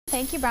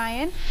Thank you,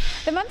 Brian.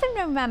 The month of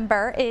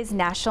November is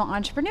National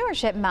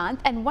Entrepreneurship Month,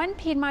 and one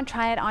Piedmont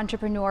Triad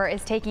entrepreneur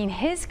is taking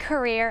his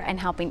career and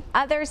helping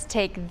others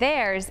take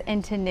theirs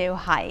into new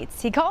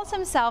heights. He calls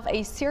himself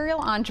a serial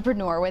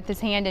entrepreneur with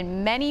his hand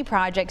in many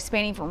projects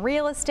spanning from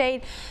real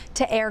estate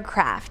to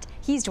aircraft.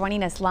 He's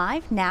joining us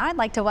live now. I'd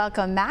like to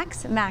welcome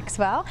Max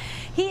Maxwell.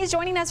 He is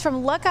joining us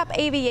from Lookup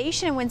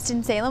Aviation in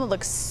Winston-Salem. It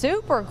looks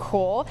super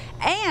cool.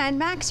 And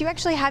Max, you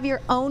actually have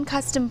your own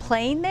custom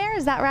plane there,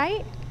 is that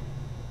right?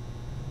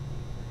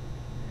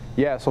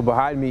 Yeah, so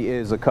behind me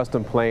is a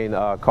custom plane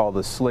called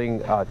the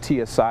Sling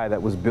TSI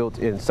that was built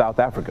in South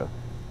Africa.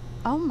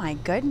 Oh my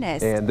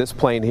goodness. And this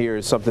plane here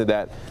is something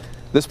that,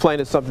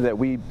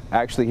 we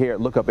actually here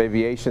at Lookup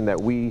Aviation that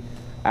we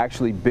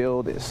actually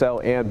build, sell,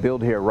 and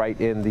build here right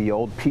in the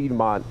old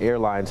Piedmont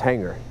Airlines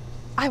hangar.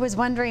 I was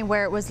wondering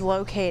where it was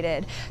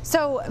located.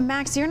 So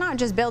Max, you're not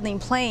just building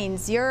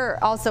planes, you're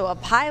also a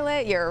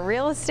pilot, you're a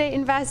real estate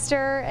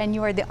investor, and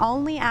you are the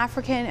only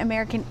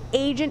African-American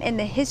agent in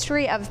the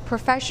history of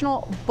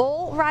professional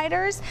bull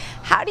riders.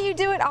 How do you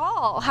do it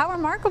all? How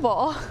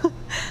remarkable.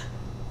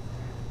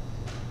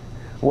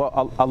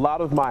 Well, a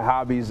lot of my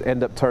hobbies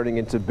end up turning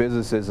into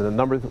businesses, and the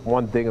number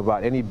one thing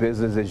about any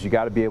business is you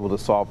got to be able to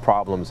solve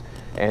problems.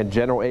 And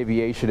general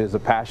aviation is a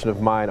passion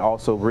of mine,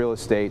 also real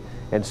estate,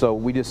 and so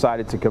we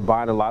decided to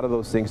combine a lot of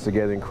those things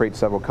together and create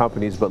several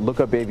companies. But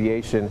Lookup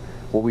Aviation,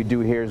 what we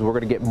do here is we're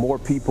going to get more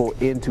people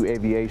into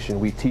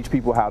aviation. We teach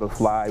people how to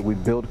fly, we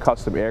build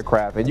custom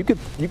aircraft, and you could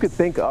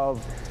think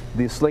of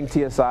the Sling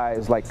TSI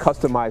is like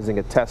customizing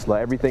a Tesla.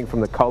 Everything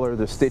from the color,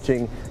 the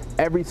stitching,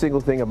 every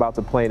single thing about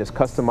the plane is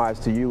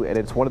customized to you, and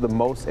it's one of the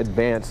most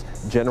advanced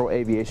general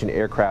aviation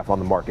aircraft on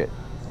the market.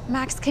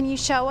 Max, can you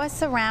show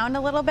us around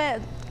a little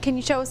bit? Can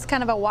you show us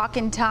kind of a walk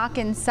and talk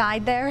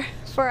inside there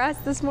for us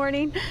this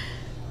morning?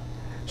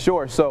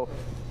 Sure. So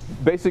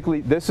basically,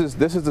 this is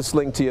the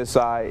Sling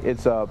TSI.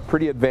 It's a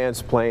pretty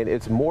advanced plane.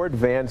 It's more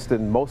advanced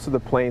than most of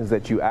the planes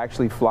that you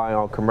actually fly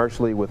on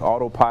commercially with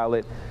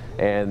autopilot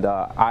and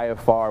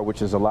IFR,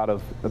 which is a lot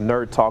of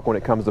nerd talk when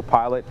it comes to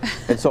pilot.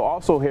 And so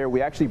also here,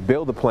 we actually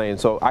build a plane.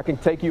 So I can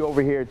take you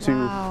over here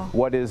to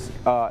what is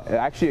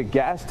actually a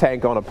gas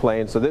tank on a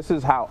plane. So this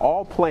is how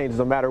all planes,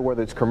 no matter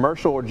whether it's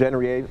commercial or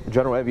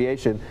general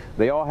aviation,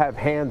 they all have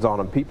hands on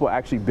them. People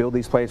actually build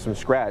these planes from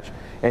scratch.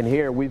 And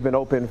here, we've been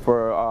open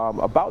for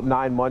about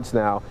 9 months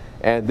now.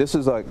 And this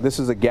is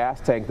a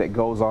gas tank that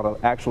goes on an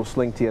actual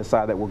Sling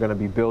TSI that we're going to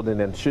be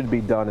building and should be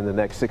done in the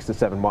next 6 to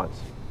 7 months.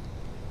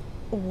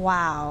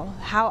 Wow,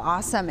 how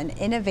awesome and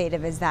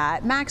innovative is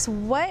that? Max,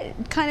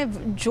 what kind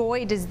of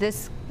joy does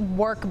this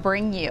work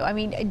bring you? I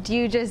mean, do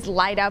you just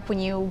light up when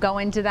you go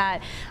into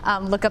that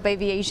Lookup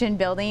Aviation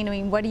building? I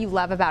mean, what do you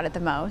love about it the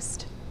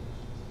most?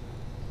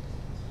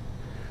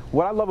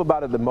 What I love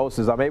about it the most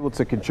is I'm able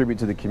to contribute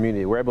to the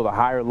community. We're able to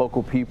hire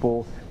local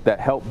people that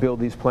help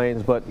build these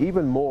planes, but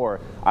even more,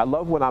 I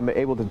love when I'm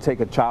able to take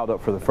a child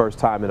up for the first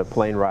time in a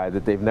plane ride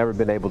that they've never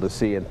been able to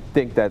see and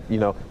think that, you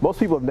know, most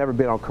people have never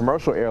been on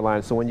commercial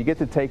airlines, so when you get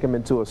to take them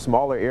into a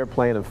smaller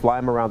airplane and fly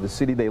them around the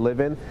city they live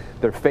in,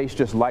 their face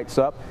just lights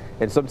up.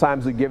 And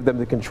sometimes we give them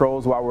the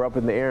controls while we're up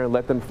in the air and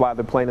let them fly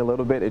the plane a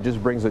little bit. It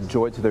just brings a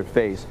joy to their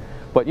face.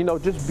 But, you know,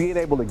 just being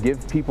able to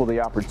give people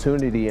the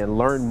opportunity and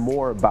learn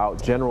more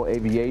about general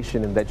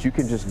aviation and that you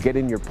can just get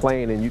in your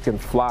plane and you can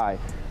fly.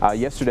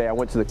 Yesterday I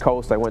went to the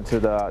coast. I went to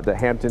the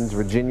Hamptons,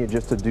 Virginia,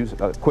 just to do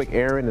a quick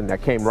errand, and I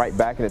came right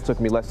back and it took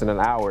me less than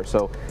an hour.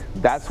 So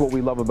that's what we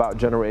love about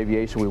general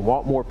aviation. We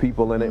want more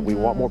people in it. We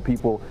want more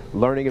people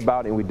learning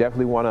about it, and we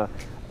definitely want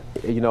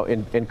to, you know,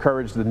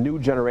 encourage the new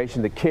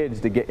generation, the kids,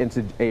 to get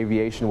into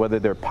aviation, whether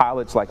they're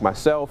pilots like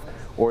myself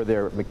or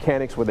they're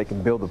mechanics where they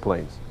can build the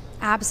planes.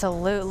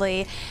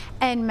 Absolutely.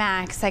 And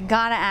Max, I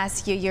gotta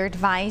ask you your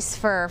advice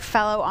for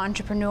fellow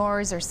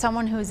entrepreneurs or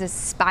someone who's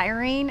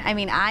aspiring. I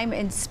mean, I'm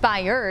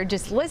inspired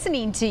just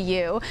listening to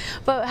you,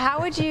 but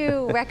how would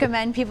you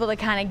recommend people to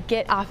kind of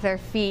get off their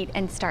feet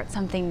and start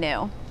something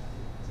new?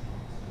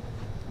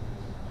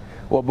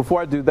 Well,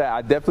 before I do that,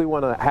 I definitely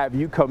want to have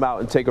you come out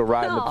and take a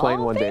ride in the plane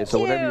one day. So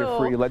whenever you're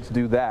free, let's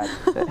do that.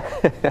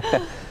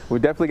 We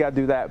definitely got to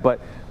do that.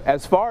 But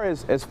as far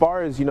as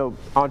you know,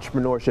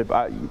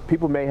 entrepreneurship,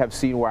 people may have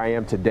seen where I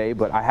am today,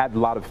 but I had a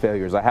lot of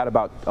failures. I had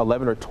about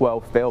 11 or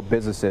 12 failed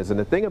businesses. And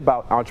the thing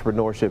about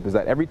entrepreneurship is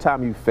that every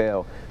time you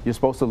fail, you're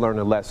supposed to learn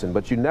a lesson,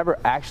 but you never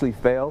actually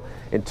fail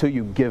until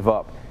you give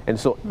up. And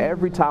so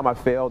every time I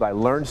failed, I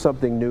learned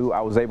something new.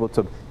 I was able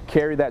to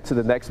carry that to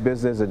the next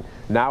business, and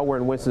now we're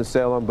in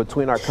Winston-Salem.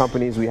 Between our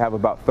companies, we have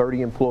about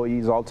 30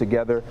 employees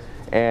altogether,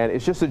 and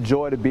it's just a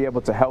joy to be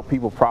able to help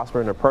people prosper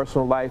in their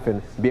personal life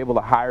and be able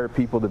to hire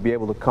people to be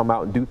able to come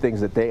out and do things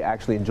that they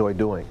actually enjoy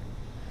doing.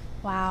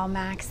 Wow,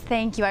 Max,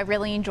 thank you. I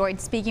really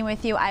enjoyed speaking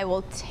with you. I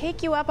will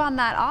take you up on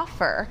that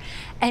offer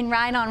and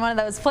ride on one of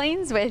those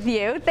planes with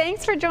you.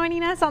 Thanks for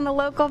joining us on the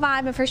Local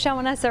Vibe and for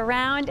showing us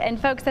around.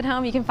 And folks at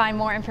home, you can find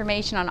more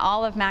information on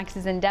all of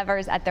Max's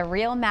endeavors at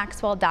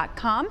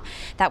therealmaxwell.com.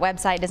 That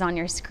website is on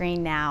your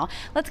screen now.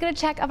 Let's get a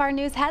check of our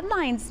news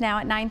headlines now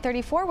at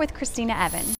 9:34 with Christina Evans.